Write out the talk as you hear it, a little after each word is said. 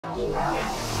Well,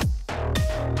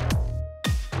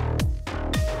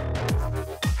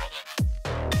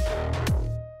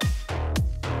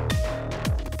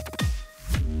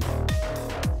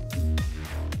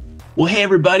 hey,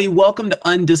 everybody, welcome to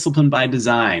Undisciplined by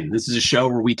Design. This is a show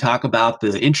where we talk about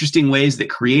the interesting ways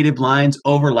that creative lines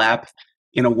overlap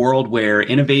in a world where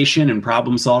innovation and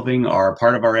problem solving are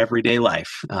part of our everyday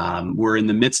life. We're in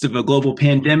the midst of a global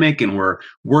pandemic and we're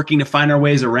working to find our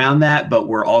ways around that, but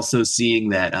we're also seeing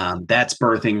that that's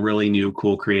birthing really new,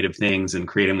 cool, creative things and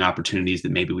creating opportunities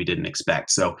that maybe we didn't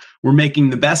expect. So we're making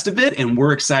the best of it, and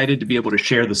we're excited to be able to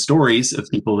share the stories of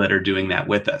people that are doing that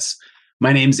with us.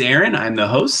 My name's Aaron. I'm the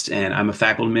host, and I'm a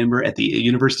faculty member at the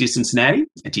University of Cincinnati.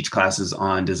 I teach classes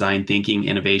on design thinking,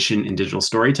 innovation, and digital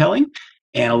storytelling.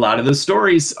 And a lot of those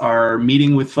stories are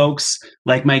meeting with folks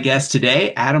like my guest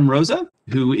today, Adam Rosa,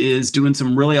 who is doing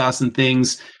some really awesome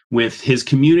things with his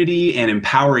community and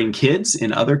empowering kids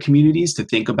in other communities to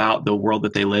think about the world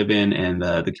that they live in and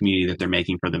the community that they're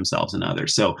making for themselves and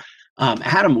others. So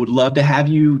Adam, would love to have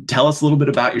you tell us a little bit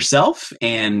about yourself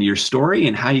and your story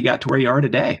and how you got to where you are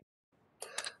today.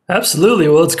 Absolutely.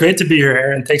 Well, it's great to be here,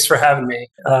 Aaron. Thanks for having me.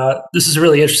 This is a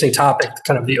really interesting topic,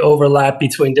 kind of the overlap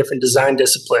between different design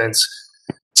disciplines.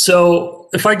 So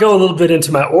if I go a little bit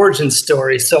into my origin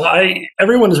story,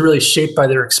 everyone is really shaped by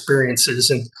their experiences.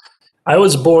 And I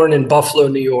was born in Buffalo,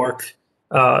 New York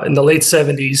in the late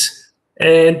 70s.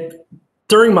 And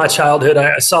during my childhood,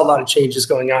 I saw a lot of changes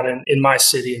going on in my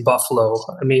city, in Buffalo.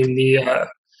 I mean, the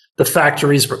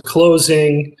factories were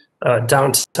closing,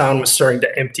 downtown was starting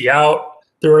to empty out.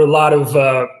 There were a lot of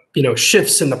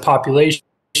shifts in the population.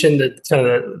 That kind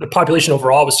of the population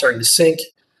overall was starting to sink.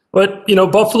 But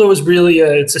Buffalo is really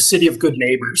it's a city of good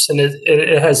neighbors, and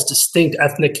it has distinct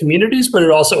ethnic communities, but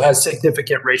it also has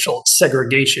significant racial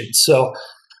segregation. So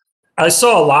I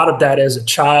saw a lot of that as a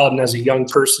child and as a young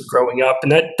person growing up,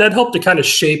 and that helped to kind of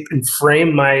shape and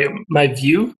frame my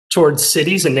view towards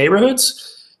cities and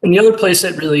neighborhoods. And the other place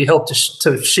that really helped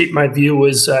to shape my view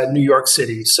was New York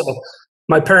City. So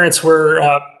my parents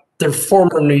they're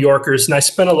former New Yorkers, and I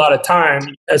spent a lot of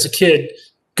time as a kid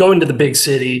going to the big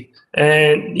city.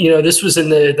 And, this was in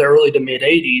the early to mid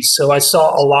 80s. So I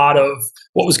saw a lot of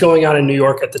what was going on in New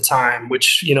York at the time,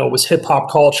 which, was hip hop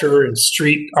culture and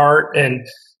street art. And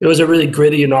it was a really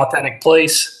gritty and authentic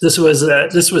place. This was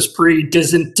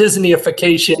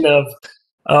pre-Disneyification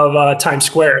of Times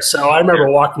Square. So I remember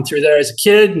walking through there as a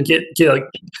kid and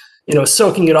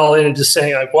soaking it all in and just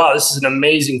saying like, wow, this is an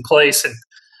amazing place. And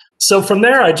so from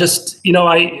there, I just,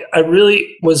 I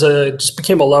really just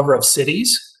became a lover of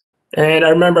cities. And I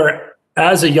remember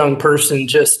as a young person,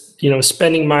 just,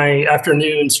 spending my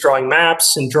afternoons drawing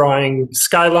maps and drawing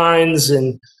skylines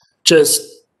and just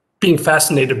being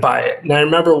fascinated by it. And I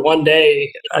remember one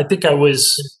day, I think I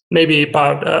was maybe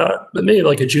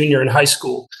like a junior in high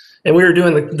school. And we were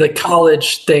doing the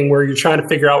college thing where you're trying to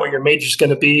figure out what your major is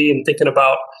going to be and thinking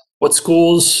about what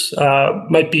schools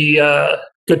might be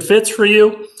good fits for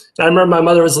you. And I remember my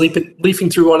mother was leafing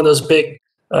through one of those big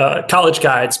college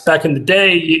guides. Back in the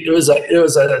day, it was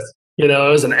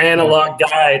an analog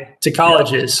guide to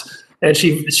colleges. And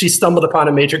she stumbled upon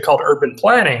a major called urban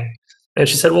planning. And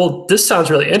she said, well, this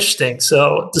sounds really interesting.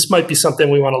 So this might be something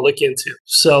we want to look into.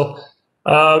 So,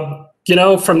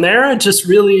 from there, I just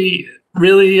really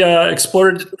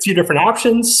explored a few different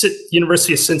options.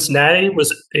 University of Cincinnati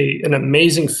was an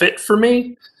amazing fit for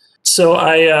me. So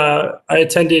I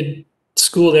attended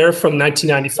school there from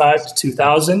 1995 to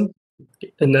 2000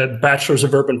 in the Bachelor's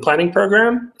of Urban Planning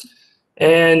program.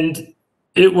 And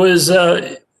it was,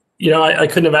 I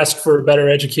couldn't have asked for a better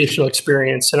educational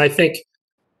experience. And I think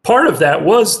part of that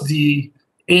was the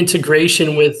integration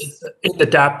in the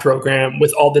DAAP program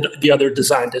with all the other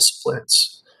design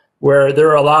disciplines, where there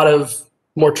are a lot of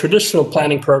more traditional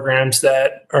planning programs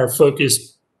that are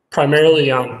focused primarily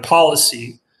on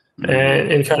policy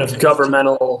and kind of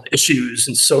governmental issues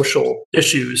and social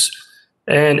issues.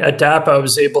 And at DAAP,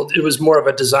 it was more of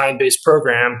a design-based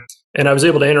program, and I was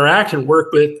able to interact and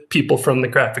work with people from the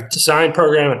graphic design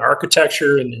program and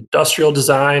architecture and industrial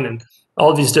design and all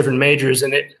of these different majors.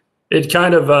 And it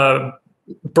kind of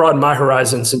broadened my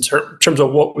horizons in terms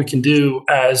of what we can do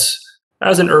as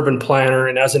an urban planner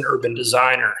and as an urban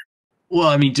designer. Well,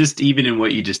 I mean, just even in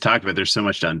what you just talked about, there's so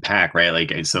much to unpack, right?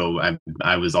 Like, so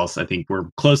I was also, I think we're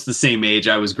close to the same age.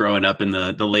 I was growing up in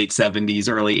the late 70s,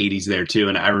 early 80s there too.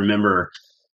 And I remember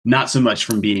not so much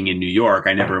from being in New York.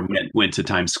 I never went to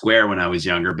Times Square when I was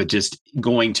younger, but just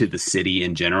going to the city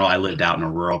in general. I lived out in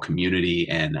a rural community,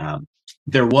 and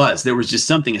there was just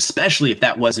something, especially if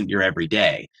that wasn't your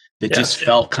everyday, that Yeah. just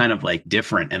felt kind of like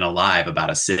different and alive about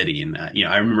a city. And,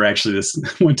 I remember actually this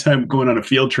one time going on a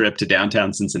field trip to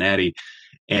downtown Cincinnati,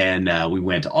 and we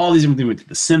went to all these different things. We went to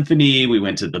the symphony, we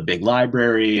went to the big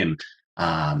library, and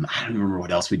I don't remember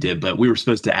what else we did, but we were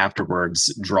supposed to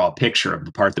afterwards draw a picture of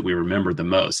the part that we remembered the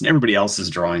most. And everybody else is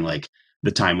drawing like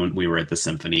the time when we were at the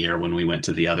symphony or when we went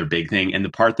to the other big thing. And the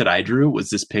part that I drew was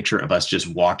this picture of us just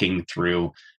walking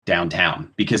through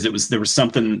downtown, because there was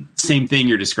something, same thing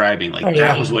you're describing. Like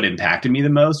that was what impacted me the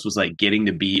most, was like getting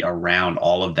to be around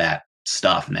all of that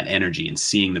stuff and that energy and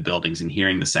seeing the buildings and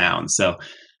hearing the sounds. So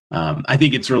I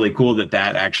think it's really cool that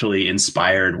actually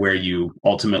inspired where you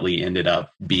ultimately ended up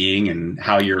being and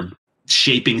how you're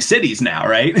shaping cities now,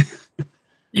 right?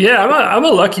 Yeah, I'm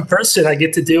a lucky person. I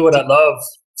get to do what I love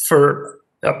for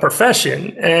a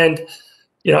profession. And,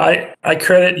 I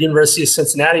credit University of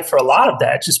Cincinnati for a lot of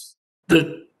that. Just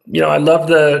I love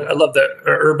the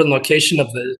urban location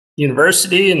of the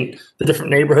university and the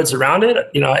different neighborhoods around it.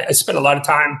 I spent a lot of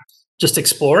time just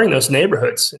exploring those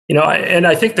neighborhoods. And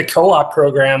I think the co-op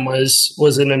program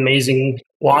was an amazing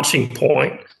launching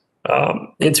point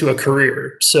into a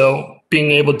career. So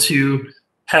being able to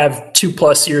have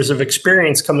 2+ years of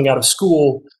experience coming out of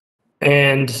school,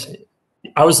 and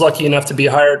I was lucky enough to be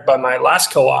hired by my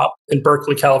last co-op in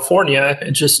Berkeley, California,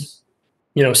 and just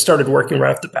started working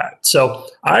right off the bat. So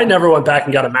I never went back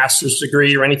and got a master's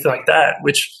degree or anything like that,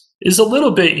 which is a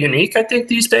little bit unique, I think,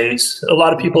 these days. A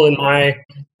lot of people in my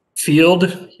field,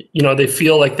 they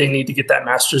feel like they need to get that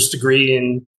master's degree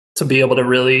and to be able to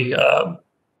really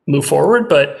move forward.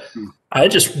 But I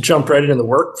just jumped right into the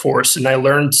workforce, and I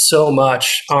learned so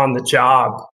much on the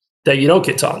job that you don't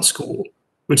get taught in school,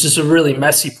 which is a really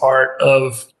messy part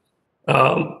of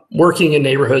working in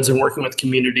neighborhoods and working with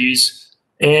communities.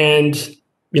 And,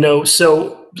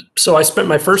 so I spent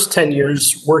my first 10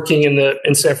 years working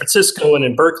in San Francisco and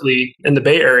in Berkeley in the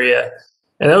Bay Area.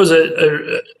 And that was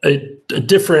a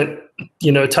different,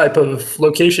 type of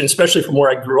location, especially from where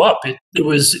I grew up. It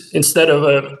was, instead of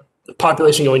a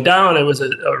population going down, it was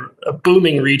a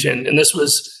booming region. And this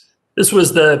was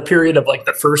the period of like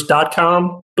the first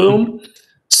 .com boom.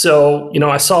 So,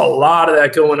 I saw a lot of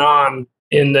that going on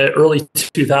in the early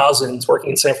 2000s working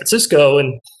in San Francisco.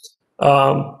 And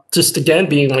just, again,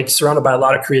 being like surrounded by a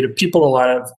lot of creative people, a lot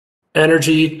of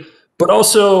energy, but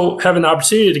also having the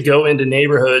opportunity to go into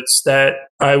neighborhoods that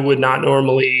I would not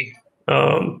normally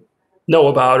know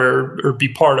about or be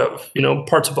part of,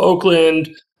 parts of Oakland,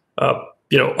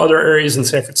 other areas in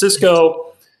San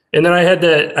Francisco. And then I had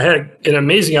an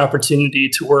amazing opportunity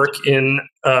to work in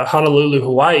Honolulu,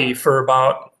 Hawaii for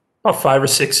about 5 or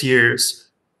 6 years,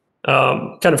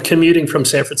 kind of commuting from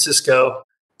San Francisco,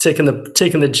 taking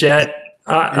the jet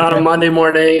on a Monday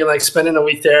morning and like spending a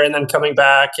week there and then coming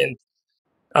back. And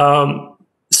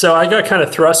so I got kind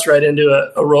of thrust right into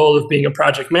a role of being a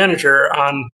project manager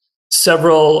on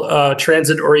several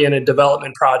transit-oriented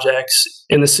development projects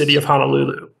in the city of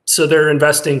Honolulu. So they're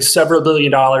investing several $1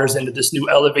 billion into this new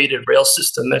elevated rail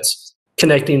system that's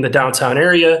connecting the downtown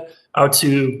area out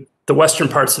to the western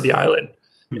parts of the island.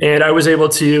 And I was able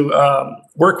to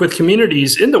work with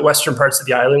communities in the western parts of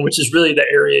the island, which is really the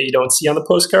area you don't see on the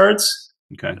postcards,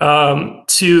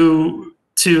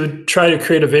 to try to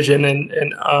create a vision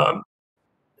and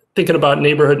thinking about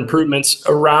neighborhood improvements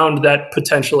around that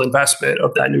potential investment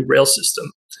of that new rail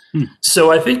system.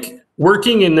 So I think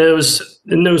working in those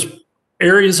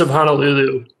areas of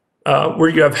Honolulu where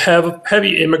you have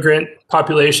heavy immigrant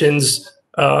populations,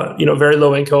 very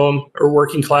low income or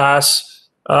working class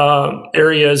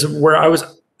areas where I was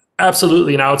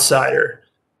absolutely an outsider,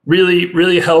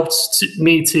 really helped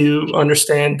me to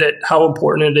understand that how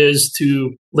important it is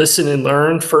to listen and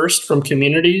learn first from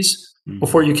communities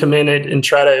before you come in and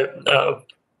try to,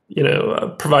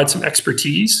 provide some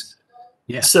expertise.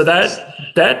 Yeah. So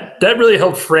that really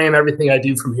helped frame everything I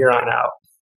do from here on out.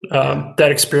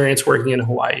 That experience working in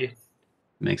Hawaii.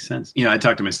 Makes sense. I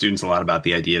talk to my students a lot about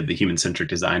the idea of the human-centric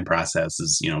design process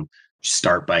is,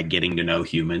 start by getting to know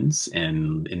humans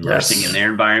and immersing in their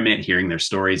environment, hearing their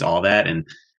stories, all that. And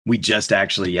we just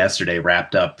actually yesterday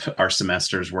wrapped up our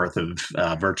semester's worth of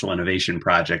virtual innovation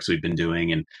projects we've been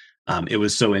doing. And it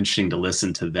was so interesting to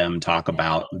listen to them talk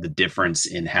about the difference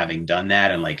in having done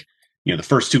that. And the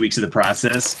first 2 weeks of the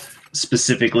process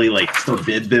specifically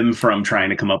forbid them from trying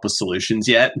to come up with solutions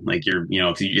yet.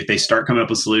 If they start coming up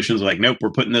with solutions, like, nope,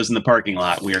 we're putting those in the parking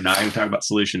lot. We are not going to talk about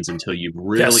solutions until you've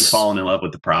really fallen in love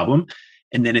with the problem.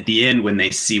 And then at the end, when they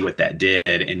see what that did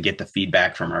and get the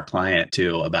feedback from our client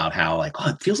too, about how it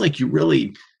feels like you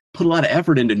really put a lot of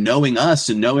effort into knowing us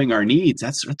and knowing our needs.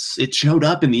 It showed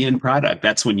up in the end product.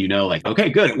 That's when okay,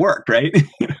 good, it worked, right?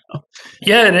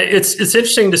 Yeah, and it's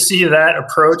interesting to see that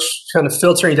approach kind of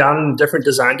filtering down into different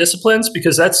design disciplines,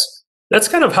 because that's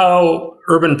kind of how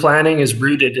urban planning is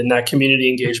rooted in that community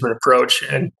engagement approach.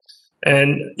 And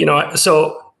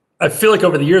so I feel like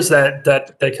over the years that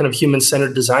kind of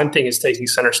human-centered design thing is taking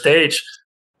center stage.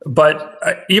 But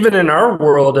even in our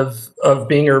world of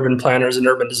being urban planners and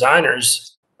urban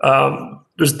designers,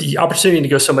 there's the opportunity to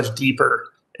go so much deeper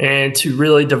and to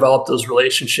really develop those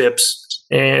relationships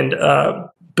and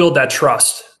build that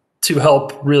trust to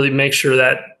help really make sure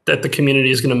that the community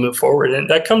is going to move forward. And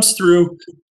that comes through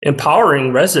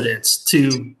empowering residents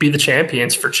to be the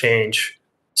champions for change.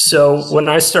 So when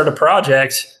I start a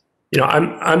project,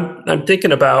 I'm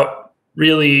thinking about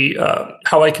really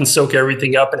how I can soak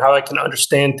everything up and how I can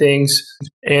understand things.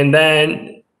 And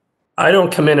then I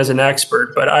don't come in as an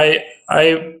expert, but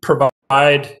I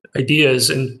provide ideas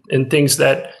and things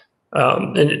that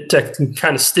that can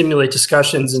kind of stimulate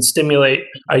discussions and stimulate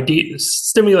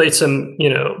some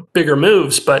bigger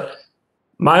moves. But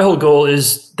my whole goal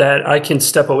is that I can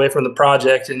step away from the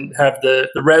project and have the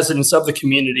residents of the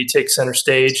community take center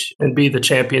stage and be the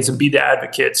champions and be the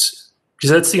advocates, because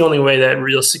that's the only way that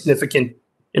real significant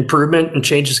improvement and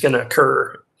change is going to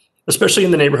occur, especially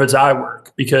in the neighborhoods I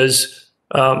work, because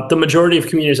the majority of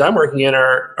communities I'm working in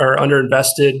are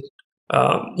underinvested.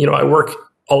 I work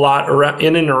a lot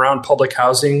in and around public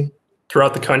housing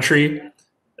throughout the country.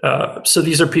 So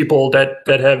these are people that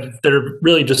are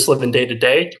really just living day to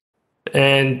day.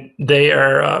 And they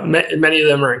are many of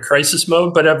them are in crisis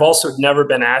mode, but have also never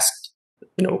been asked,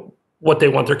 what they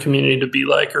want their community to be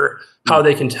like or how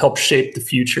they can help shape the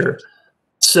future.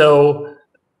 So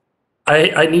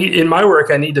I need, in my work,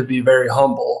 I need to be very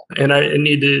humble, and I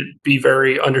need to be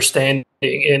very understanding,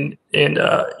 and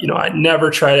I never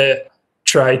try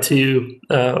to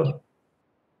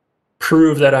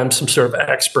prove that I'm some sort of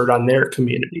expert on their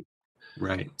community.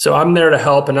 Right. So I'm there to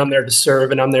help, and I'm there to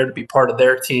serve, and I'm there to be part of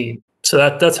their team. So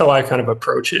that's how I kind of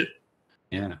approach it.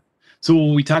 Yeah.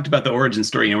 So we talked about the origin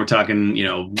story, we're talking,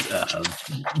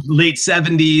 late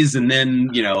 70s and then,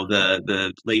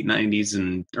 the late 90s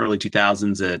and early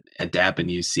 2000s at DAAP and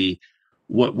UC.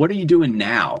 What are you doing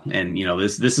now? And,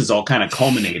 this is all kind of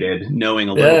culminated, knowing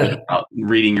a little bit about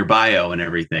reading your bio and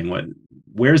everything.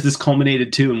 Where's this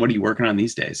culminated to, and what are you working on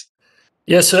these days?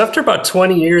 Yeah. So after about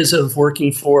 20 years of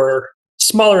working for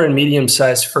smaller and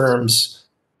medium-sized firms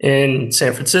in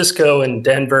San Francisco and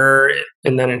Denver,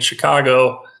 and then in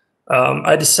Chicago,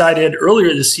 I decided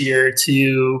earlier this year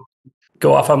to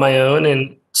go off on my own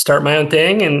and start my own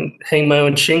thing and hang my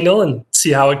own shingle and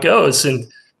see how it goes. And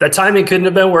that timing couldn't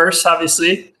have been worse,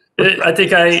 obviously. I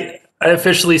think I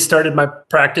officially started my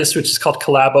practice, which is called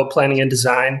COLLABO Planning and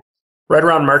Design, right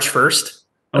around March 1st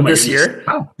of this year.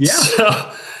 Oh, yeah.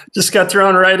 So just got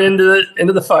thrown right into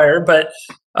the fire. But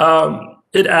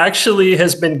it actually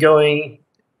has been going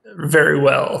very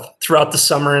well throughout the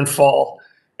summer and fall.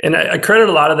 And I credit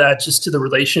a lot of that just to the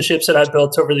relationships that I've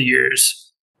built over the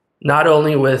years, not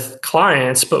only with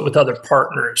clients, but with other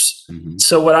partners. Mm-hmm.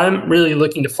 So what I'm really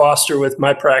looking to foster with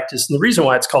my practice, and the reason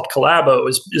why it's called COLLABO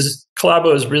is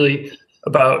COLLABO is really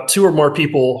about two or more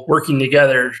people working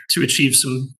together to achieve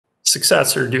some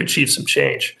success or to achieve some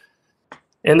change.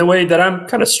 And the way that I'm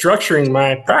kind of structuring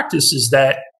my practice is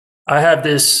that I have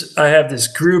this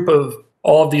group of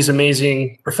all of these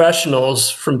amazing professionals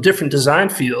from different design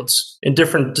fields and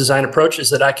different design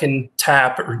approaches that I can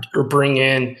tap or bring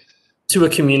in to a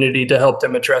community to help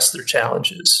them address their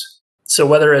challenges. So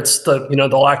whether it's the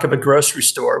lack of a grocery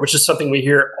store, which is something we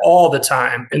hear all the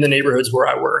time in the neighborhoods where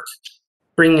I work,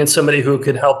 bringing in somebody who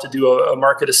could help to do a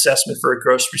market assessment for a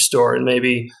grocery store and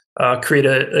maybe create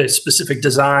a specific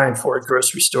design for a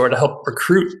grocery store to help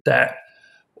recruit that.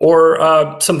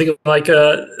 Or something like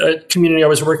a community I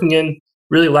was working in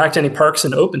really lacked any parks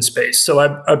and open space. So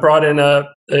I brought in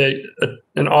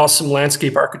an awesome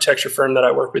landscape architecture firm that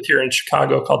I work with here in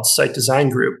Chicago called Site Design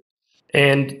Group.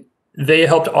 And they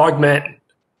helped augment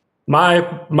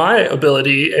my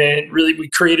ability, and really we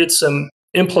created some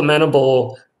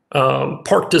implementable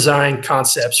park design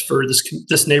concepts for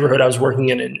this neighborhood I was working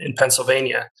in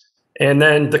Pennsylvania, and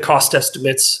then the cost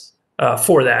estimates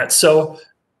for that. So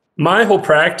my whole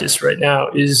practice right now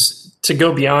is to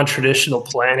go beyond traditional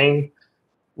planning,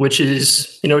 which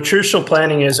is, traditional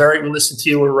planning is, all right, we listen to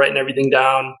you, we're writing everything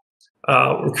down,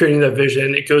 we're creating that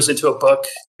vision, it goes into a book,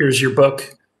 here's your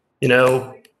book,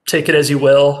 take it as you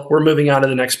will, we're moving on to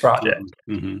the next project.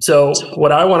 Mm-hmm. So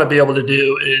what I want to be able to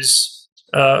do is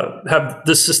have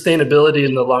the sustainability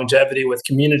and the longevity with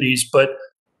communities, but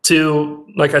to,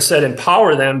 like I said,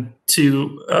 empower them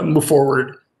to move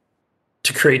forward,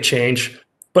 to create change.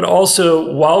 But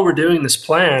also, while we're doing this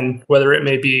plan, whether it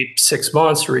may be 6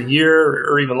 months or a year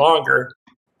or even longer,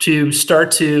 to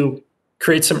start to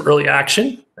create some early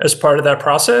action as part of that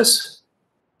process.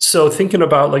 So thinking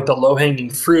about like the low-hanging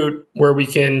fruit where we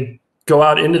can go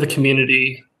out into the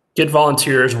community, get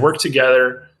volunteers, work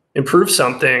together, improve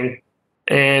something,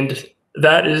 and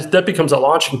that becomes a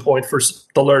launching point for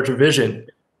the larger vision.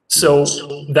 So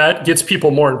that gets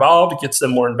people more involved, gets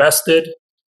them more invested.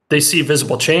 They see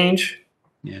visible change.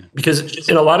 Yeah. Because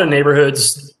in a lot of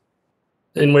neighborhoods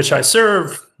in which I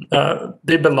serve,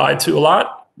 they've been lied to a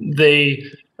lot.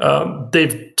 They've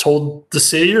told the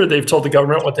city or they've told the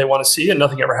government what they want to see, and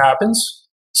nothing ever happens.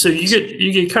 So you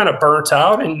get kind of burnt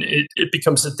out, and it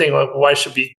becomes the thing like, why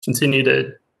should we continue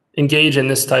to engage in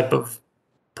this type of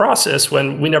process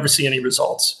when we never see any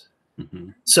results? Mm-hmm.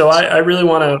 So I really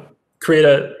want to create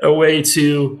a way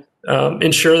to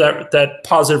ensure that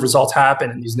positive results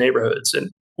happen in these neighborhoods.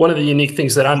 And one of the unique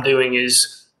things that I'm doing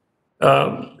is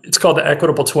it's called the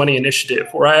Equitable 20 Initiative,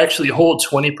 where I actually hold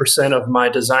 20% of my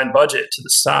design budget to the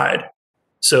side.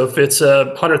 So if it's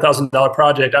a $100,000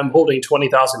 project, I'm holding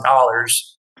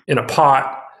 $20,000 in a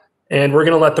pot, and we're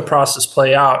going to let the process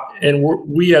play out. And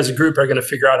we as a group are going to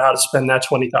figure out how to spend that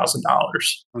 $20,000.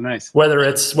 Oh, nice. Whether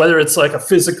it's like a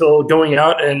physical going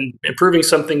out and improving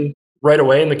something right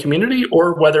away in the community,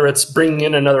 or whether it's bringing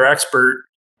in another expert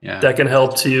that can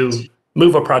help to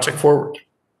move a project forward.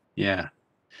 Yeah.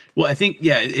 Well, I think,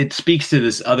 it speaks to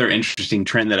this other interesting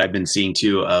trend that I've been seeing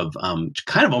too of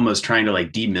kind of almost trying to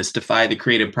like demystify the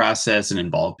creative process and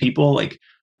involve people. Like,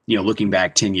 looking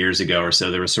back 10 years ago or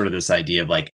so, there was sort of this idea of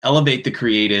like elevate the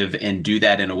creative and do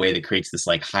that in a way that creates this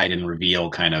like hide and reveal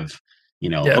kind of,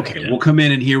 we'll come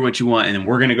in and hear what you want, and then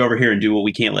we're going to go over here and do what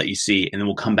we can't let you see. And then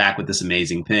we'll come back with this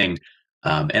amazing thing.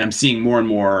 And I'm seeing more and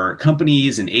more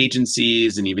companies and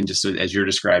agencies, and even just as you're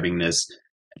describing this,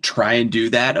 try and do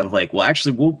that of like, well,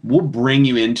 actually, we'll bring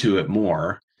you into it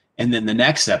more. And then the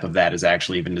next step of that is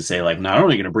actually even to say, like, not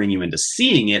only going to bring you into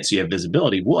seeing it so you have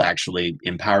visibility, we'll actually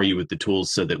empower you with the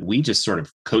tools so that we just sort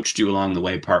of coached you along the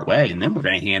way, part way, and then we're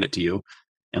going to hand it to you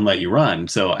and let you run.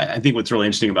 So I think what's really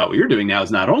interesting about what you're doing now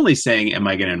is not only saying, am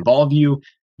I going to involve you,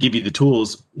 give you the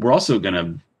tools, we're also going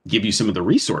to give you some of the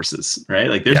resources, right?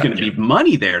 Like there's going to be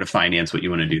money there to finance what you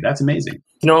want to do. That's amazing.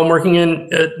 I'm working in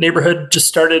a neighborhood just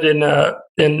started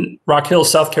in Rock Hill,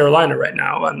 South Carolina right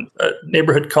now, on a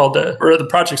neighborhood called, or the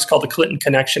project's called the Clinton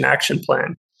Connection Action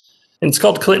Plan. And it's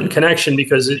called Clinton Connection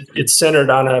because it's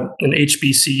centered on an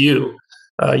HBCU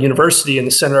university in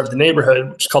the center of the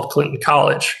neighborhood, which is called Clinton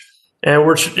College.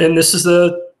 And this is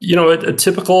a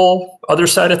typical other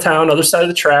side of town, other side of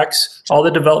the tracks, all the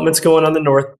developments going on the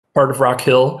north part of Rock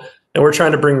Hill, and we're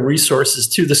trying to bring resources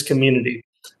to this community.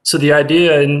 So the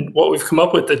idea and what we've come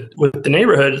up with the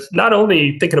neighborhood is not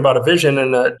only thinking about a vision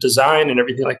and a design and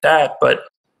everything like that, but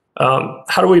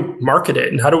how do we market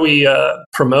it and how do we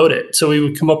promote it? So we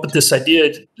would come up with this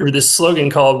idea or this slogan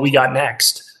called "We Got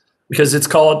Next," because it's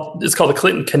called the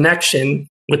Clinton Connection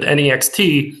with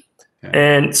NEXT.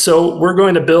 And so we're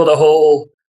going to build a whole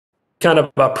kind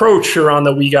of approach around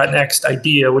the "We Got Next"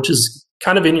 idea, which is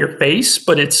kind of in your face,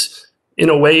 but it's in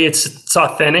a way it's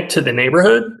authentic to the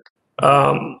neighborhood,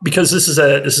 because this is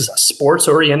a sports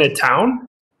oriented town,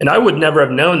 and I would never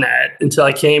have known that until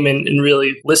I came and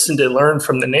really listened and learned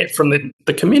from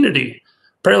the community.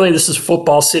 Apparently, this is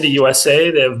Football City, USA.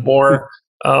 They have more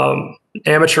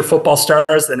amateur football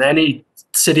stars than any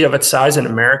city of its size in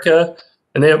America.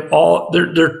 And they have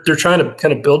they're trying to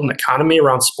kind of build an economy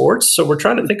around sports. So we're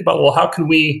trying to think about, well, how can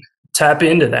we tap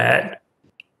into that,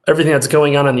 everything that's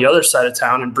going on the other side of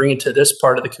town, and bring it to this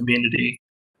part of the community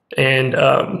and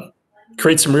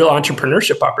create some real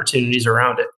entrepreneurship opportunities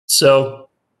around it. So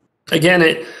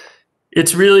again,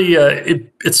 it's really,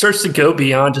 it starts to go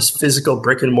beyond just physical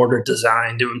brick and mortar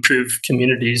design to improve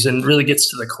communities, and really gets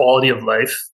to the quality of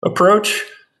life approach,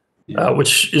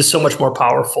 which is so much more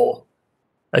powerful,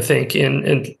 I think,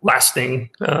 in lasting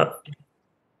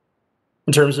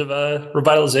in terms of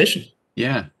revitalization.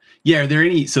 Yeah. Are there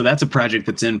any, so that's a project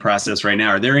that's in process right now.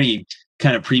 Are there any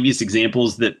kind of previous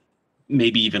examples that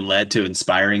maybe even led to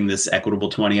inspiring this Equitable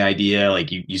 20 idea? Like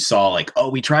you saw like, oh,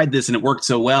 we tried this and it worked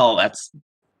so well. That's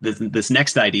this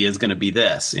next idea is going to be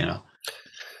this,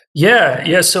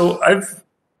 Yeah. So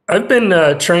I've been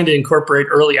trying to incorporate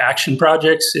early action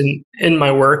projects in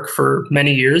my work for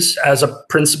many years as a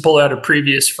principal at a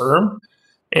previous firm.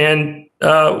 And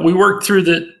we worked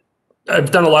through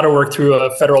I've done a lot of work through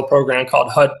a federal program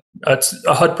called HUD. It's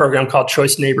a HUD program called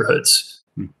Choice Neighborhoods.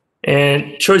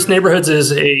 And Choice Neighborhoods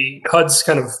is HUD's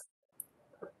kind of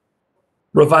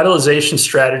revitalization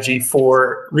strategy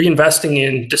for reinvesting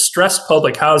in distressed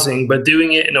public housing, but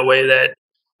doing it in a way that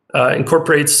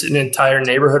incorporates an entire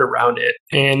neighborhood around it,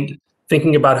 and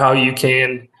thinking about how you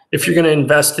can, if you're going to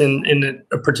invest in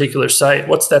a particular site,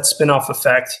 what's that spin-off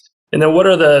effect? And then what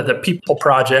are the people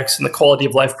projects and the quality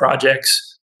of life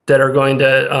projects that are going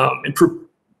to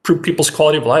improve people's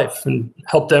quality of life and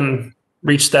help them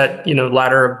reach that,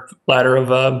 ladder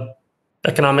of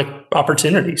economic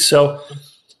opportunity. So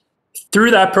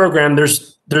through that program,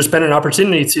 there's been an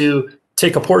opportunity to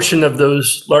take a portion of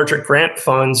those larger grant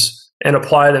funds and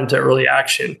apply them to early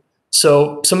action.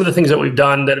 So some of the things that we've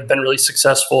done that have been really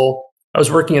successful, I was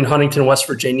working in Huntington, West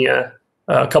Virginia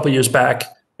a couple years back,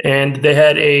 and they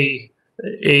had a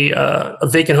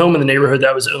vacant home in the neighborhood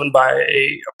that was owned by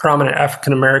a prominent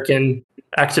African-American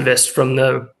activist from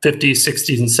the 50s,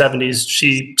 60s, and 70s.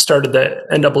 She started the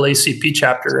NAACP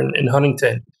chapter in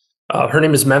Huntington. Her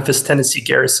name is Memphis Tennessee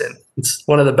Garrison. It's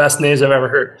one of the best names I've ever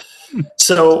heard.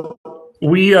 So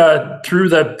we, through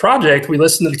the project, we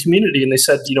listened to the community, and they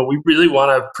said, we really want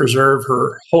to preserve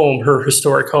her home, her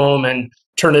historic home, and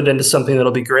turn it into something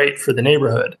that'll be great for the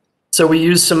neighborhood. So we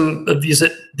used some of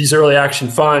these early action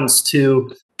funds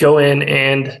to go in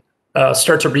and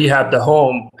start to rehab the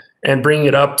home and bring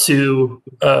it up to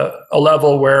a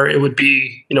level where it would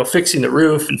be, fixing the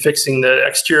roof and fixing the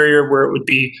exterior where it would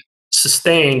be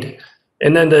sustained.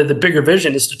 And then the bigger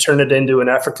vision is to turn it into an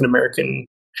African-American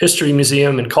history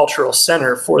museum and cultural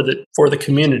center for the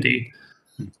community.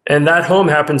 And that home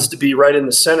happens to be right in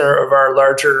the center of our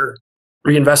larger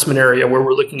reinvestment area, where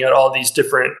we're looking at all these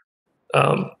different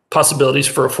possibilities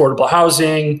for affordable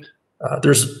housing.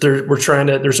 There's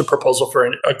a proposal for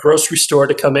a grocery store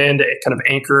to come in to kind of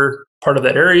anchor part of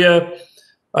that area.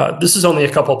 This is only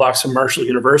a couple blocks from Marshall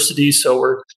University, so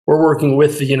we're working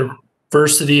with the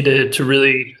university to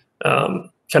really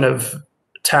kind of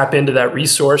tap into that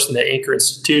resource and the anchor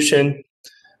institution.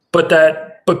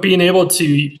 But being able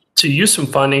to use some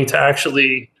funding to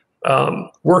actually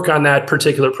work on that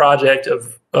particular project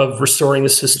of restoring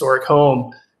this historic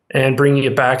home and bringing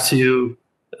it back to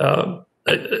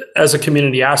as a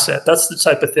community asset. That's the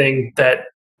type of thing that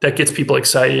gets people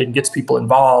excited, gets people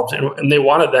involved, and they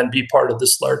want to then be part of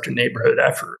this larger neighborhood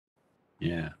effort.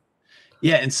 Yeah.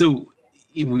 And so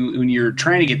when you're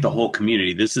trying to get the whole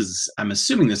community, I'm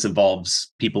assuming this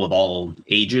involves people of all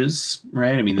ages,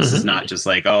 right? I mean, this is not just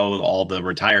like, all the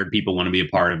retired people want to be a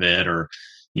part of it, or,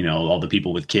 all the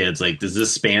people with kids. Like, does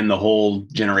this span the whole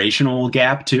generational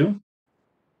gap too?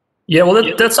 Yeah,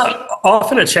 well, that's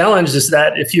often a challenge, is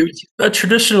that if a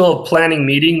traditional planning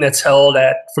meeting that's held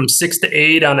from 6 to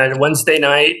 8 on a Wednesday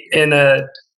night in a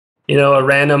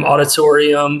random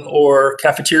auditorium or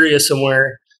cafeteria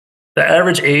somewhere, the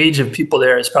average age of people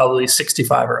there is probably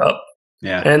 65 or up.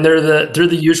 Yeah. And they're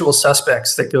the usual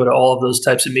suspects that go to all of those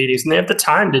types of meetings, and they have the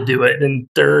time to do it, and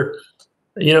they're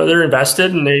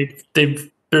invested, and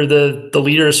they're the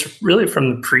leaders really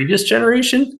from the previous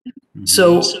generation. Mm-hmm.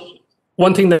 So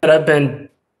one thing that I've been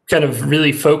kind of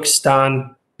really focused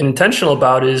on and intentional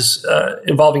about is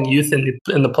involving youth in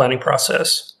the planning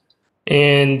process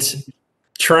and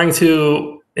trying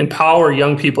to empower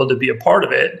young people to be a part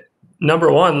of it.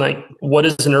 Number one, like, what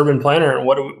is an urban planner and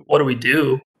what do we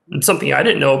do? It's something I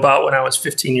didn't know about when I was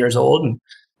 15 years old. And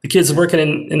the kids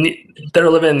working that are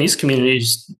living in these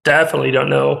communities definitely don't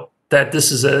know that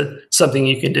this is something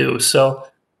you can do. So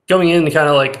going in and kind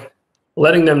of like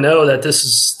letting them know that this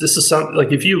is something,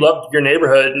 like, if you love your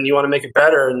neighborhood and you want to make it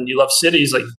better and you love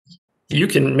cities, like, you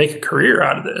can make a career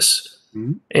out of this.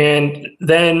 Mm-hmm. And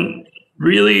then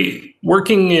really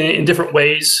working in different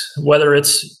ways, whether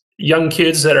it's young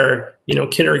kids that are,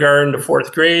 kindergarten to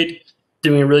 4th grade,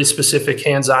 doing really specific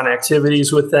hands-on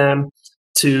activities with them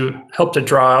to help to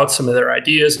draw out some of their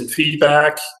ideas and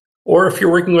feedback. Or if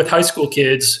you're working with high school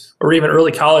kids or even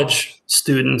early college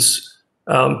students,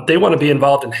 they want to be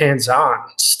involved in hands-on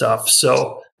stuff.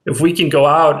 So if we can go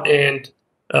out and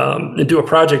do a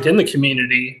project in the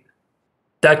community,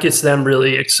 that gets them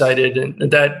really excited,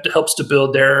 and that helps to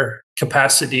build their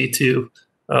capacity to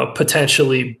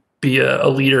potentially be a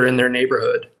leader in their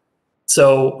neighborhood.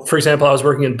 So, for example, I was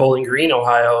working in Bowling Green,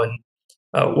 Ohio,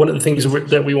 and one of the things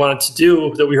that we wanted to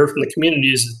do, that we heard from the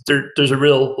community, is there's a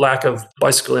real lack of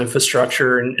bicycle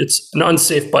infrastructure, and it's an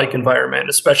unsafe bike environment,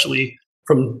 especially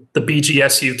from the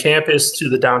BGSU campus to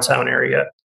the downtown area.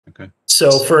 Okay.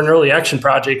 So for an early action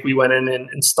project, we went in and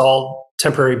installed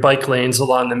temporary bike lanes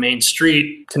along the main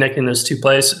street connecting those two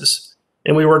places.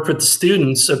 And we worked with the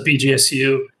students of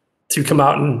BGSU to come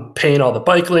out and paint all the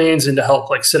bike lanes and to help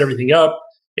set everything up.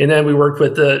 And then we worked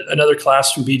with another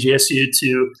class from BGSU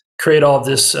to create all of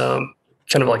this kind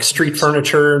of street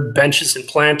furniture, benches and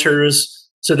planters.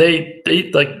 So they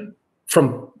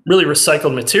from really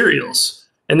recycled materials.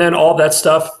 And then all that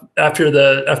stuff after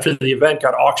the event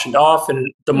got auctioned off,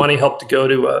 and the money helped to go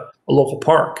to a local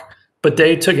park. But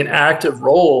they took an active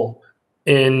role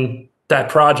in that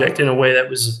project in a way that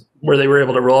was where they were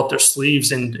able to roll up their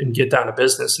sleeves and get down to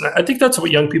business. And I think that's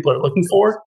what young people are looking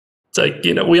for. It's like,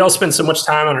 we all spend so much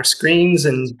time on our screens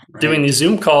and doing these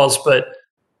Zoom calls, but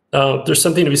there's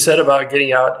something to be said about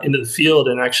getting out into the field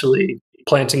and actually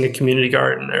planting a community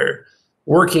garden or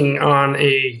working on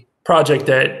a project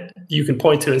that you can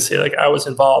point to and say, like, I was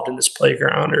involved in this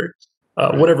playground or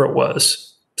whatever it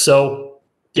was. So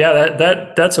yeah,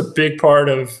 that's a big part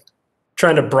of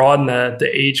trying to broaden the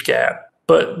age gap.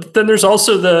 But then there's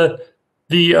also the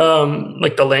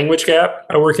language gap.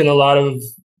 I work in a lot of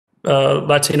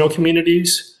Latino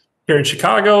communities here in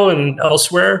Chicago and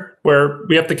elsewhere, where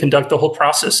we have to conduct the whole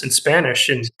process in Spanish,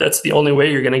 and that's the only way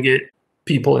you're going to get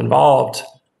people involved.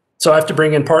 So I have to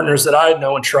bring in partners that I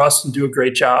know and trust and do a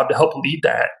great job to help lead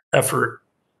that effort.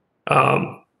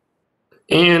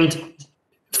 And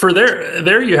for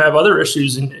there you have other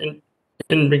issues in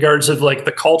regards of like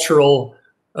the cultural,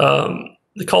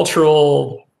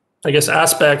 I guess,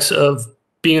 aspects of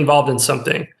being involved in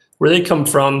something. Where they come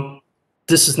from,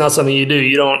 this is not something you do.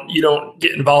 You don't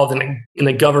get involved in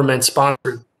a government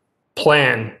sponsored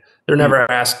plan. They're never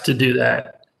asked to do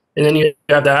that. And then you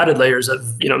have the added layers of,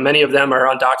 many of them are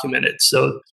undocumented,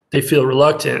 so they feel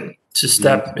reluctant to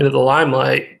step into the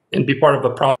limelight and be part of a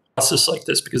process like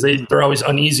this because they're always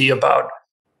uneasy about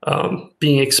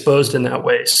being exposed in that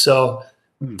way. So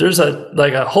there's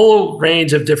a whole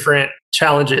range of different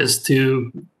challenges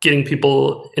to getting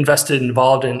people invested and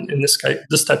involved in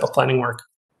this type of planning work.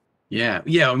 Yeah.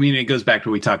 I mean, it goes back to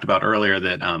what we talked about earlier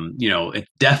that, it's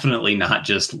definitely not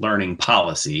just learning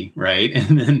policy, right?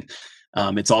 And then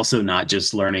it's also not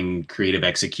just learning creative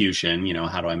execution.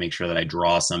 How do I make sure that I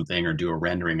draw something or do a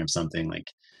rendering of something?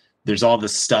 Like, there's all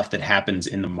this stuff that happens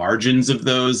in the margins of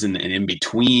those and in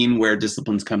between where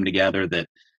disciplines come together that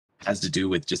has to do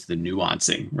with just the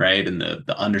nuancing, right? And the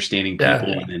understanding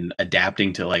people and then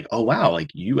adapting to like, oh, wow,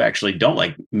 like you actually don't,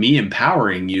 like, me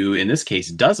empowering you in this case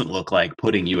doesn't look like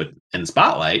putting you in the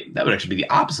spotlight. That would actually be the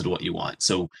opposite of what you want.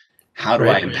 So how do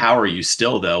I empower you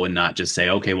still though, and not just say,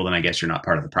 okay, well then I guess you're not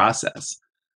part of the process?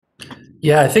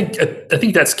 Yeah, I think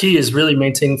that's key, is really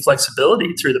maintaining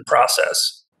flexibility through the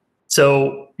process.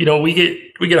 So, we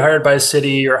get hired by a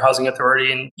city or housing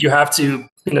authority, and you have to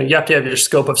have your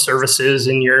scope of services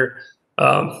and your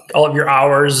all of your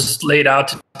hours laid out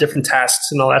to different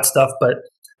tasks and all that stuff. But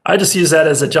I just use that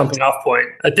as a jumping off point.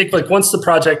 I think like once the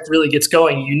project really gets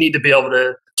going, you need to be able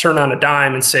to turn on a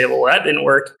dime and say, well, that didn't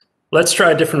work. Let's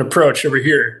try a different approach over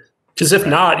here. Because if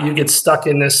not, you get stuck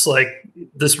in this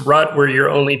rut where you're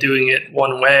only doing it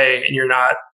one way and you're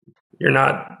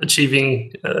not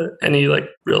achieving any like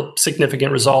real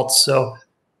significant results. So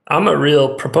I'm a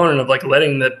real proponent of like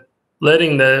letting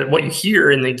the what you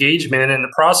hear in the engagement and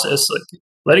the process, like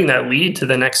letting that lead to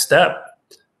the next step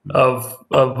of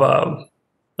what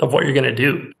you're going to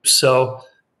do. So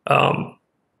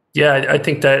I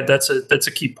think that's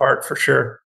a key part for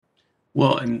sure.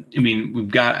 Well, and I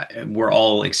mean, we're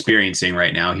all experiencing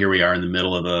right now. Here we are in the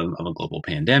middle of a global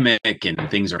pandemic, and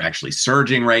things are actually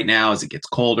surging right now as it gets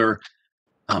colder.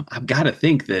 I've got to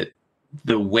think that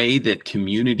the way that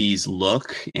communities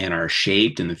look and are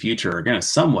shaped in the future are going to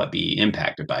somewhat be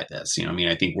impacted by this.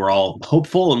 I think we're all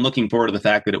hopeful and looking forward to the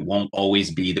fact that it won't always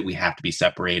be that we have to be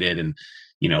separated and,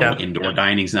 indoor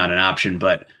dining is not an option.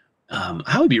 But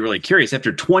I would be really curious,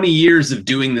 after 20 years of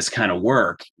doing this kind of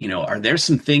work, are there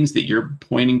some things that you're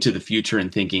pointing to the future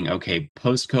and thinking, okay,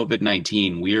 post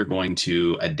COVID-19, we are going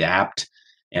to adapt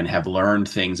and have learned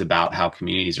things about how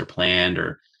communities are planned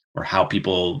or how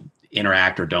people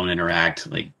interact or don't interact?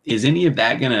 Like, is any of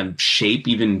that going to shape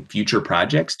even future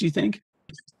projects, do you think?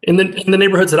 In the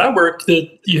neighborhoods that I work, that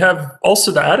you have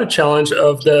also the added challenge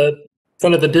of the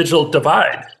digital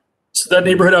divide. So that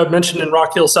neighborhood I mentioned in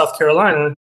Rock Hill, South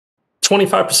Carolina,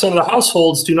 25% of the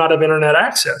households do not have internet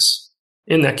access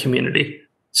in that community.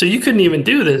 So you couldn't even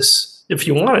do this if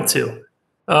you wanted to.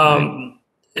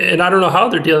 And I don't know how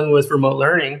they're dealing with remote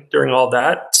learning during all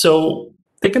that. So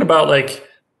thinking about like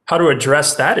how to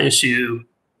address that issue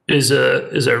is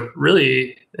a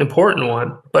really important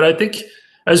one. But I think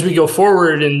as we go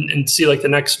forward and see like the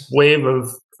next wave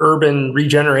of urban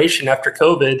regeneration after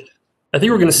COVID, I think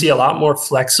we're going to see a lot more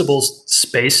flexible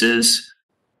spaces.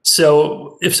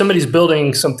 So if somebody's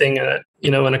building something,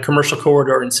 in a commercial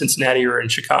corridor in Cincinnati or in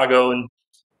Chicago, and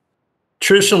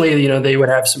traditionally, they would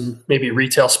have some maybe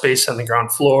retail space on the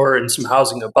ground floor and some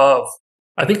housing above.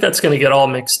 I think that's going to get all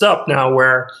mixed up now,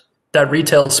 where that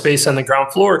retail space on the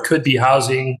ground floor could be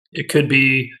housing. It could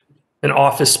be an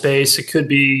office space. It could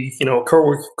be, a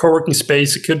co-working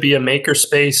space. It could be a maker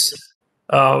space.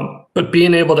 But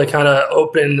being able to kind of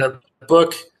open the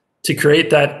book to create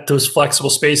those flexible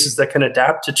spaces that can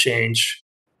adapt to change.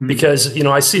 Because,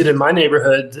 I see it in my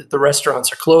neighborhood, the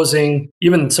restaurants are closing,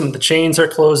 even some of the chains are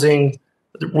closing.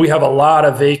 We have a lot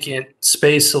of vacant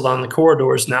space along the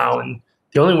corridors now. And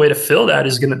the only way to fill that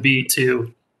is going to be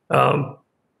to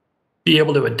be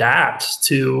able to adapt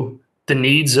to the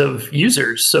needs of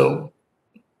users. So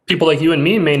people like you and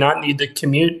me may not need to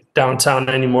commute downtown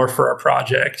anymore for our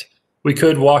project. We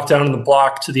could walk down the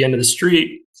block to the end of the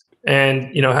street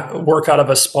and work out of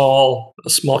a small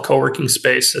co-working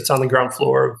space that's on the ground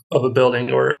floor of a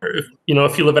building. Or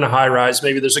if you live in a high rise,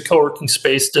 maybe there's a co-working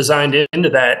space designed into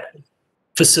that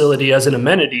facility as an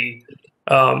amenity.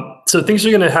 So things are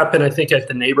going to happen, I think, at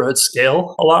the neighborhood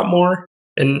scale a lot more,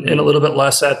 and a little bit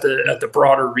less at the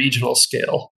broader regional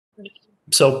scale.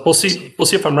 So we'll see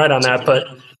if I'm right on that. But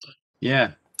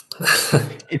yeah,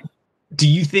 do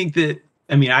you think that?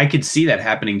 I mean, I could see that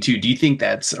happening too. Do you think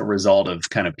that's a result of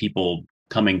kind of people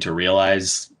coming to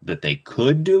realize that they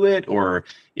could do it, or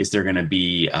is there going to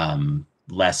be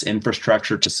less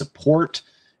infrastructure to support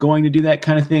going to do that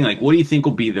kind of thing? Like, what do you think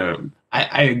will be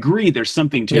I agree there's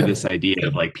something to this idea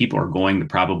of like people are going to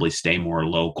probably stay more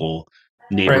local,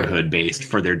 neighborhood based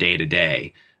for their day to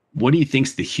day. What do you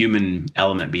think's the human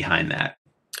element behind that?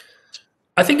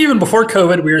 I think even before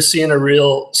COVID, we were seeing a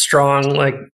real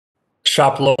strong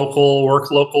shop local, work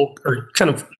local, or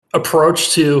kind of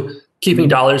approach to keeping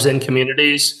dollars in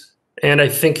communities. And I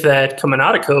think that coming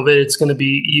out of COVID, it's going to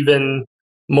be even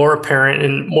more apparent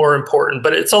and more important.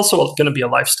 But it's also going to be a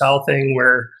lifestyle thing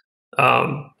where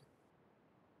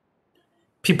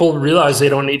people realize they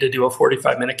don't need to do a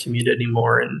 45-minute commute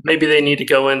anymore. And maybe they need to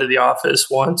go into the office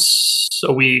once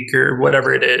a week or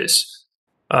whatever it is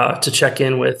to check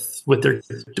in with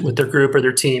their group or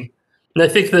their team. And I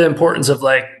think the importance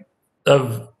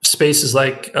of spaces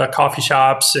like coffee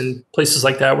shops and places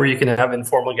like that where you can have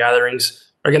informal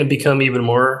gatherings are going to become even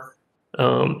more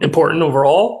important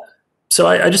overall. So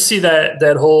I just see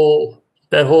that whole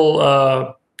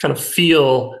kind of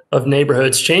feel of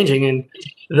neighborhoods changing. And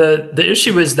the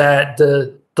issue is that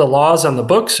the laws on the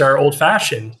books are old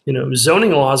fashioned.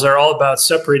 Zoning laws are all about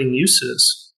separating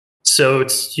uses. So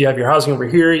you have your housing over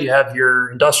here, you have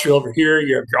your industrial over here,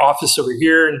 you have your office over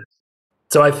here. And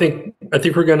so I think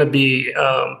we're going to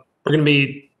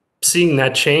be seeing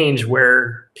that change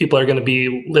where people are going to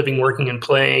be living, working, and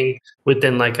playing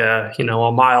within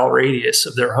a mile radius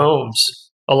of their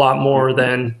homes a lot more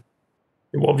than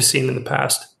what we've seen in the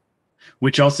past.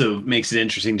 Which also makes it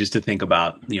interesting just to think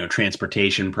about,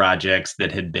 transportation projects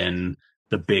that had been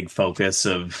the big focus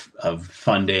of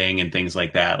funding and things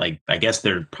like that. Like, I guess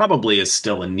there probably is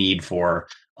still a need for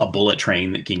a bullet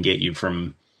train that can get you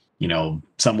from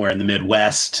somewhere in the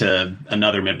Midwest to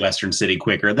another Midwestern city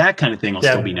quicker. That kind of thing will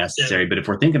still be necessary. But if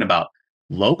we're thinking about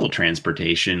local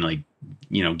transportation,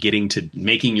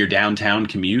 making your downtown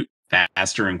commute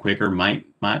faster and quicker might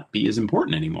not be as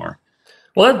important anymore.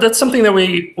 Well, that's something that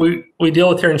we deal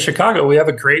with here in Chicago. We have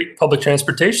a great public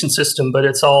transportation system, but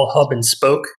it's all hub and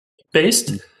spoke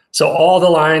based. So all the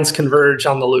lines converge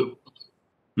on the loop.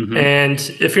 Mm-hmm. And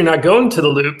if you're not going to the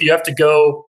loop, you have to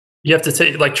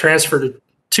transfer to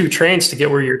 2 trains to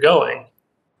get where you're going.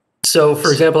 So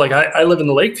for example, I live in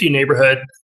the Lakeview neighborhood,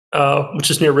 which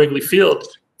is near Wrigley Field.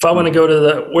 If I want to go to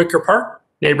the Wicker Park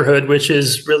neighborhood, which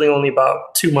is really only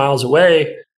about 2 miles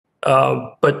away,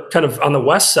 but kind of on the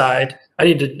west side, I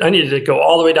needed to go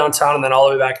all the way downtown and then all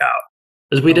the way back out,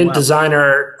 because we didn't design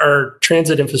our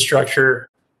transit infrastructure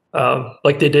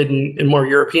like they did in more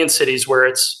European cities where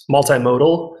it's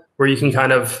multimodal, where you can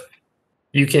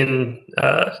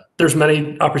there's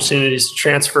many opportunities to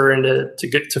transfer and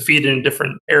to feed in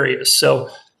different areas. So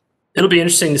it'll be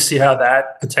interesting to see how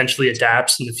that potentially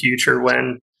adapts in the future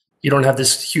when you don't have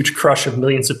this huge crush of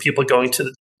millions of people going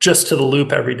just to the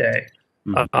loop every day.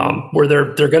 Where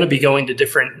they're going to be going to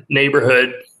different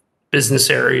neighborhood business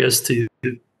areas to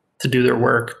do their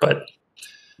work. But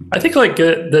I think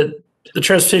the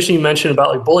transportation you mentioned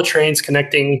about bullet trains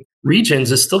connecting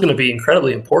regions is still going to be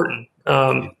incredibly important.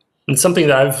 And something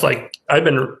that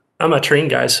I'm a train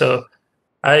guy, so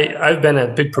I've been a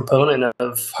big proponent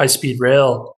of high-speed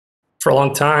rail for a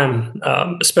long time,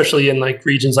 especially in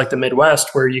regions like the Midwest,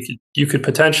 where you could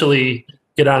potentially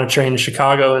get on a train in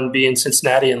Chicago and be in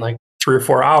Cincinnati in 3 or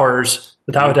 4 hours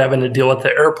without having to deal with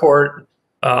the airport,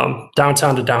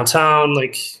 downtown to downtown.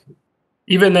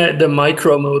 Even the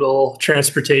micromodal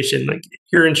transportation,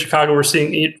 here in Chicago, we're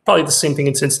seeing probably the same thing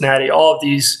in Cincinnati. All of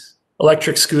these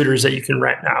electric scooters that you can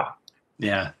rent now.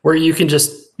 Yeah. where you can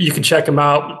check them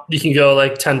out. You can go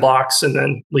like 10 blocks and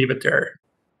then leave it there.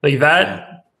 Like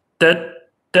Yeah.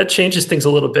 that changes things a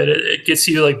little bit. It gets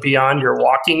you like beyond your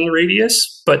walking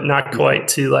radius, but not quite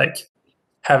to like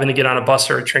having to get on a bus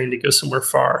or a train to go somewhere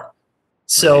far. Right.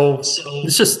 So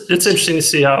it's interesting to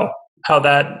see how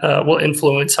that will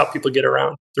influence how people get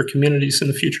around their communities in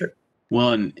the future.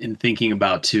 Well, and thinking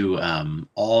about too,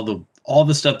 all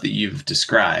the stuff that you've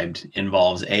described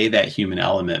involves that human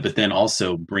element, but then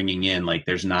also bringing in like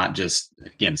there's not just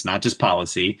again, it's not just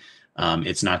policy,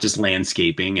 it's not just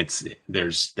landscaping. It's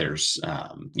there's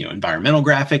environmental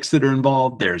graphics that are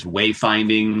involved. There's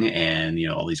wayfinding and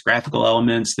all these graphical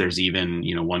elements. There's even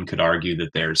one could argue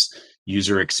that there's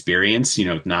user experience.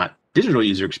 Not digital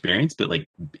user experience, but like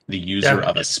the user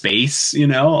of a space,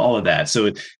 all of that.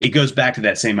 So it goes back to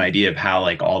that same idea of how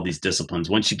like all these disciplines,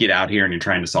 once you get out here and you're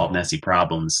trying to solve messy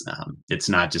problems, it's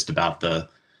not just about the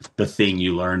thing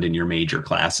you learned in your major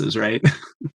classes, right?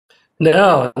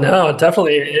 No,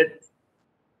 definitely.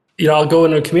 I'll go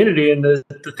into a community, and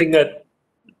the thing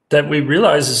that we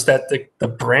realize is that the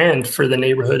brand for the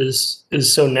neighborhood is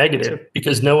so negative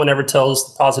because no one ever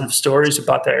tells the positive stories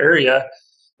about the area.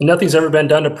 Nothing's ever been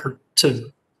done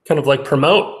to kind of like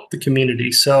promote the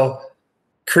community. So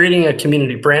creating a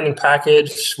community branding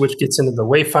package, which gets into the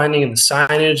wayfinding and the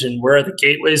signage and where are the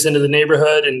gateways into the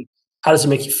neighborhood and how does it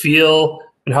make you feel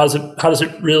and how does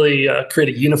it really create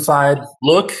a unified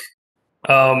look?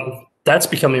 That's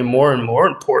becoming more and more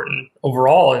important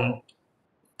overall, and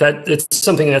that it's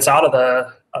something that's out of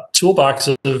the toolbox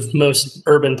of most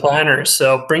urban planners.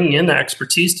 So bringing in the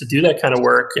expertise to do that kind of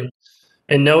work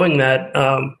and knowing that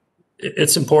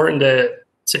it's important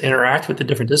to interact with the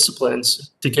different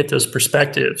disciplines to get those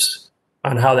perspectives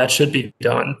on how that should be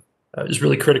done is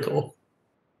really critical.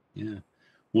 Yeah.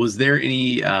 Was there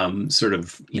any sort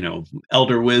of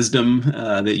elder wisdom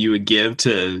that you would give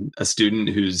to a student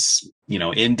who's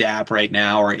in DAAP right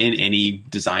now or in any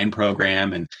design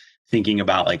program and thinking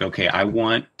about like, okay, I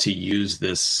want to use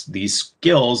these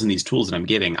skills and these tools that I'm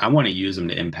getting, I want to use them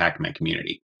to impact my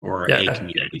community or a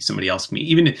community, somebody else can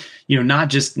be, even not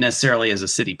just necessarily as a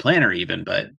city planner even,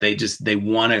 but they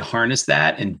want to harness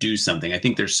that and do something. I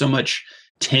think there's so much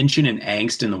tension and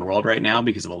angst in the world right now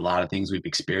because of a lot of things we've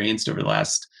experienced over the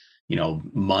last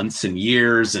months and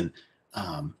years, and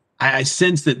I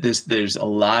sense that there's a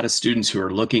lot of students who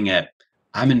are looking at,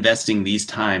 I'm investing these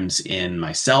times in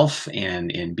myself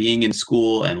and in being in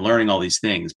school and learning all these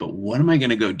things, but what am I going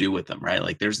to go do with them, right?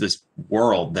 Like there's this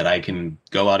world that I can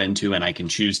go out into and I can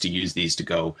choose to use these to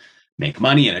go make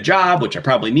money in a job, which I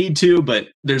probably need to, but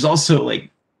there's also like,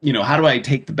 how do I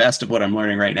take the best of what I'm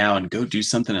learning right now and go do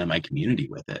something in my community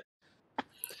with it?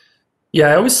 Yeah,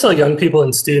 I always tell young people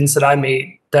and students that I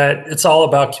meet that it's all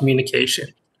about communication.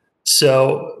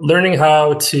 So learning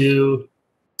how to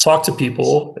talk to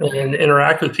people and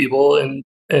interact with people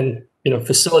and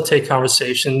facilitate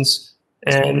conversations,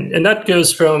 and that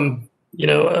goes from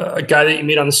a guy that you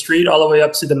meet on the street all the way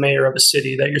up to the mayor of a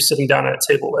city that you're sitting down at a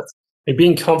table with, and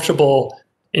being comfortable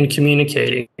in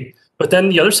communicating. But then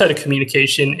the other side of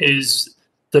communication is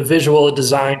the visual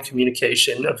design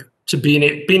communication of to being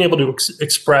able to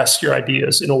express your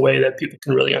ideas in a way that people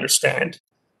can really understand.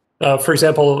 For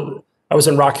example, I was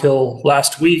in Rock Hill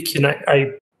last week, and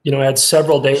I had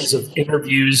several days of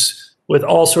interviews with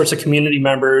all sorts of community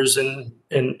members and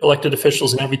elected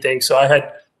officials and everything. So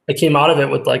I came out of it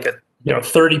with like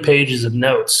 30 pages of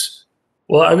notes.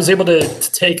 Well, I was able to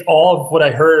take all of what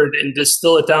I heard and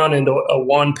distill it down into a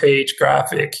one-page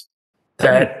graphic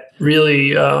that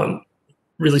really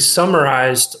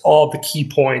summarized all the key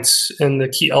points and the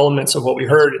key elements of what we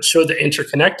heard. It showed the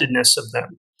interconnectedness of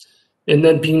them. And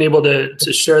then being able to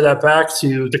share that back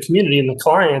to the community and the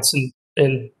clients,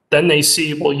 and then they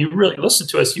see, well, you really listened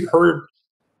to us. You heard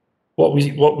what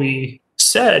we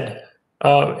said,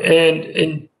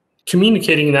 and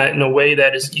communicating that in a way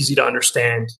that is easy to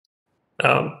understand.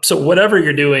 So whatever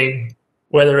you're doing,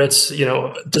 whether it's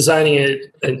designing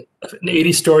an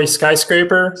 80-story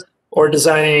skyscraper or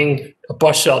designing a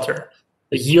bus shelter,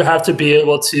 you have to be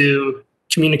able to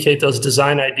communicate those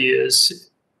design ideas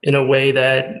in a way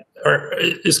that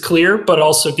is clear, but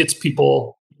also gets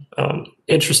people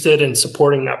interested in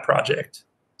supporting that project.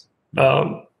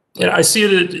 And I see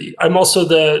it. I'm also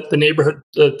the neighborhood,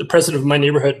 the president of my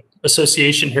neighborhood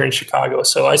association here in Chicago.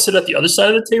 So I sit at the other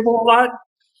side of the table a lot,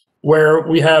 where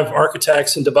we have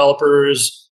architects and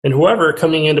developers and whoever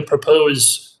coming in to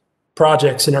propose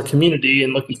projects in our community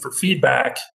and looking for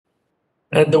feedback.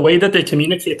 And the way that they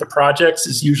communicate the projects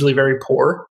is usually very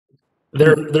poor.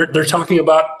 They're talking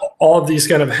about all of these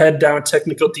kind of head down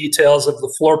technical details of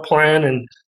the floor plan and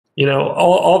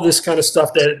all this kind of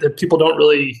stuff that people don't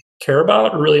really care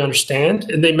about or really understand,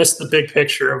 and they miss the big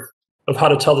picture of how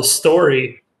to tell the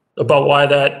story about why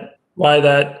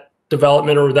that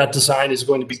development or that design is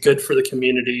going to be good for the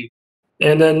community,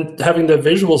 and then having the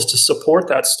visuals to support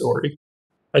that story,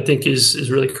 I think is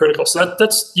really critical. So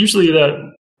that's usually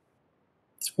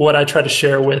what I try to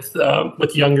share with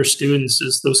younger students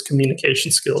is those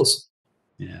communication skills.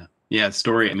 Yeah. Yeah.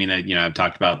 Story. I mean, I've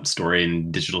talked about story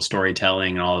and digital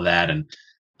storytelling and all of that. And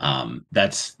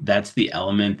that's the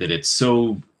element that it's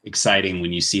so exciting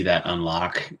when you see that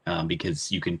unlock,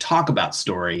 because you can talk about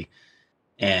story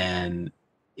and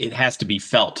it has to be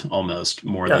felt almost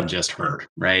more than Yeah. just heard,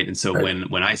 right? And so Right.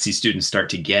 when I see students start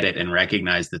to get it and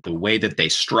recognize that the way that they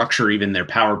structure even their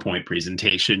PowerPoint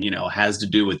presentation, has to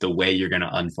do with the way you're going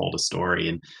to unfold a story.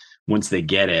 And once they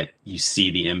get it, you see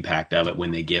the impact of it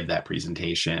when they give that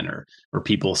presentation, or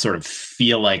people sort of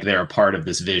feel like they're a part of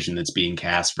this vision that's being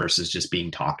cast versus just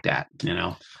being talked at.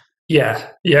 Yeah.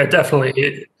 Yeah.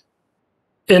 Definitely.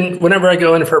 And whenever I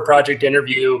go in for a project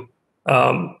interview,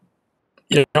 um,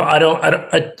 I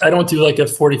don't do like a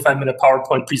 45-minute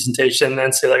PowerPoint presentation and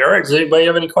then say like, all right, does anybody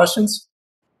have any questions?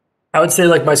 I would say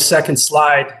like my second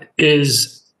slide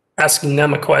is asking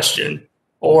them a question,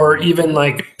 or even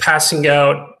like passing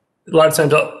out. A lot of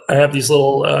times I have these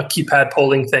little keypad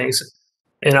polling things,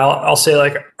 and I'll say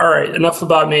like, all right, enough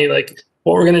about me. Like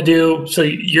what we're gonna do. So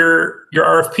your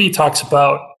RFP talks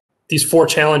about these 4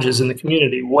 challenges in the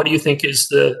community. What do you think is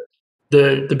the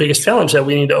biggest challenge that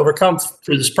we need to overcome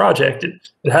through this project? And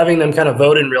having them kind of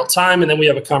vote in real time, and then we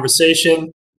have a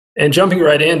conversation and jumping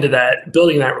right into that,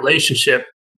 building that relationship,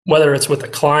 whether it's with a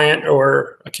client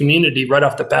or a community right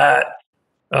off the bat.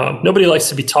 Nobody likes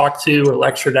to be talked to or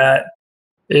lectured at.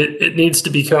 It needs to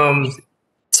become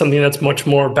something that's much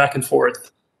more back and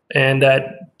forth, and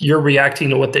that you're reacting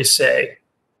to what they say,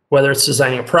 whether it's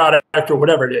designing a product or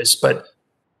whatever it is. But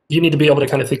you need to be able to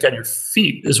kind of think on your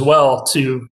feet as well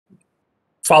to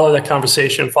follow that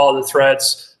conversation, follow the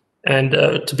threads, and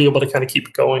to be able to kind of keep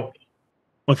it going. Well,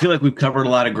 I feel like we've covered a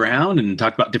lot of ground and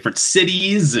talked about different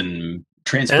cities and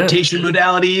transportation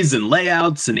modalities and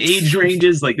layouts and age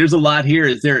ranges. Like there's a lot here.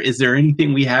 Is there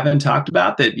anything we haven't talked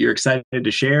about that you're excited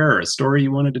to share, or a story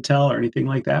you wanted to tell, or anything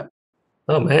like that?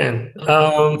 Oh man.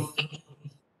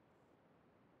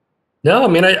 No, I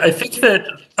mean, I think that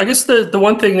I guess the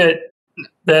one thing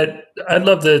that I'd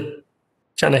love to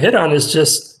kind of hit on is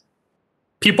just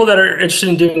people that are interested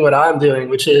in doing what I'm doing,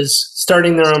 which is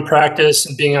starting their own practice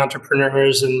and being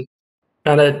entrepreneurs and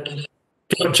kind of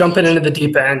jumping into the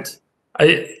deep end.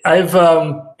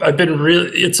 I've been really.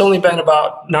 It's only been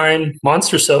about 9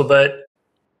 months or so, but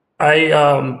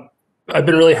I've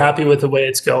been really happy with the way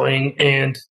it's going,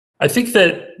 and I think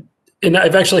that, and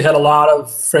I've actually had a lot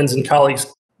of friends and colleagues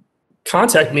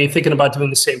contact me thinking about doing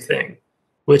the same thing,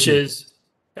 which is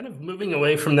kind of moving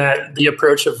away from the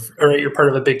approach of, all right, you're part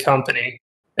of a big company,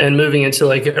 and moving into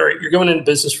like, all right, you're going into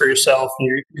business for yourself, and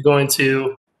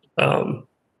um,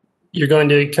 you're going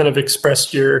to kind of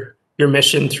express your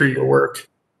mission through your work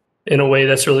in a way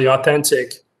that's really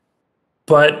authentic.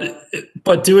 But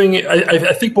doing it,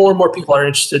 I think more and more people are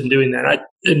interested in doing that.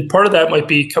 And part of that might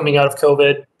be coming out of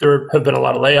COVID. There have been a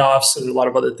lot of layoffs and a lot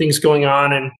of other things going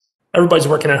on, and everybody's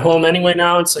working at home anyway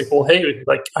now. It's like, well, hey,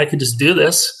 like I could just do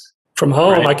this from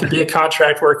home. Right. I could be a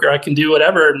contract worker. I can do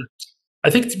whatever. And I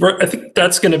think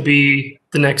that's going to be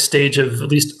the next stage of at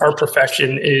least our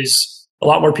profession, is a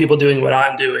lot more people doing what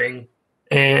I'm doing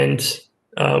and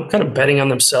kind of betting on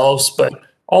themselves. But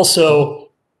also,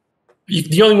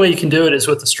 the only way you can do it is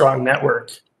with a strong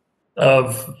network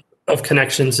of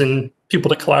connections and people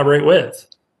to collaborate with.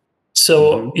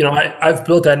 So, I've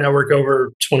built that network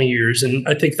over 20 years, and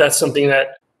I think that's something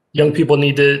that young people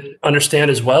need to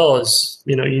understand as well. Is,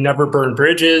 you never burn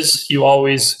bridges. You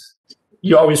always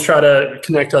try to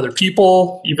connect other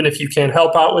people, even if you can't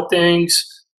help out with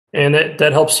things, and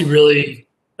that helps you really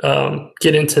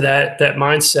get into that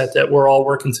mindset that we're all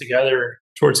working together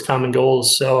towards common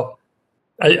goals. So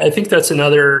I think that's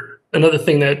another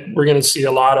thing that we're going to see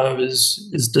a lot of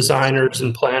is designers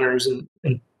and planners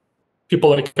and people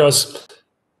like us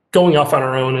going off on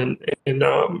our own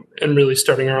and really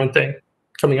starting our own thing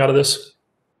coming out of this.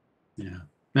 Yeah.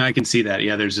 No, I can see that.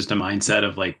 Yeah, there's just a mindset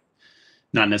of like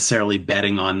not necessarily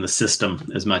betting on the system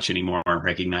as much anymore,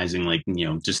 recognizing like,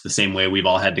 just the same way we've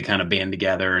all had to kind of band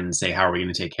together and say, how are we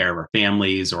going to take care of our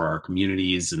families or our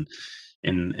communities, and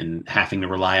having to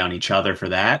rely on each other for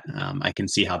that. I can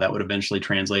see how that would eventually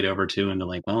translate over into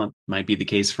like, well, it might be the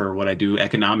case for what I do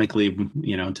economically,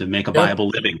 to make a viable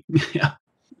living. Yeah.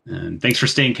 And thanks for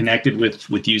staying connected with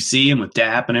UC and with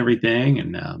DAAP and everything.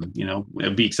 And,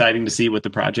 it'd be exciting to see what the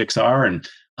projects are. And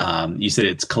You said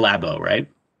it's COLLABO, right?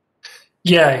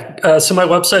 Yeah. So my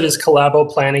website is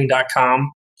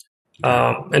collaboplanning.com.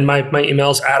 And my email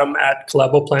is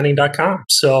adam@collaboplanning.com.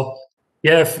 So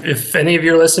yeah, if any of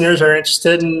your listeners are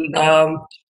interested in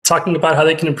talking about how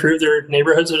they can improve their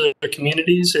neighborhoods or their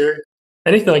communities or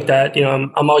anything like that,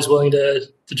 I'm always willing to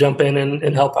jump in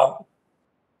and help out.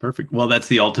 Perfect. Well, that's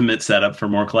the ultimate setup for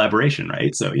more collaboration,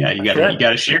 right? So yeah, That's you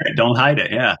gotta share it. Don't hide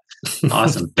it. Yeah. right.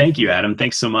 Awesome. Thank you, Adam.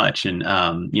 Thanks so much. And,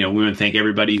 we want to thank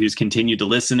everybody who's continued to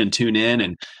listen and tune in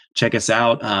and check us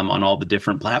out on all the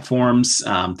different platforms.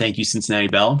 Thank you, Cincinnati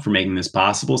Bell, for making this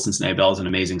possible. Cincinnati Bell is an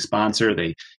amazing sponsor.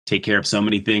 They take care of so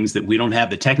many things that we don't have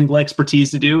the technical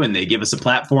expertise to do, and they give us a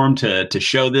platform to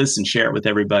show this and share it with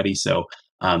everybody. So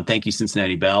thank you,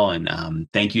 Cincinnati Bell, and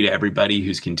thank you to everybody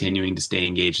who's continuing to stay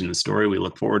engaged in the story. We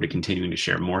look forward to continuing to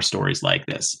share more stories like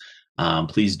this.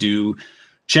 Please do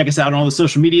check us out on all the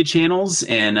social media channels,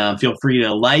 and feel free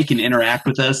to like and interact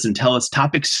with us and tell us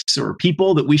topics or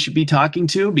people that we should be talking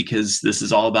to, because this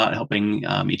is all about helping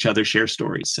each other share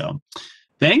stories. So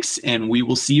thanks, and we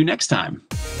will see you next time.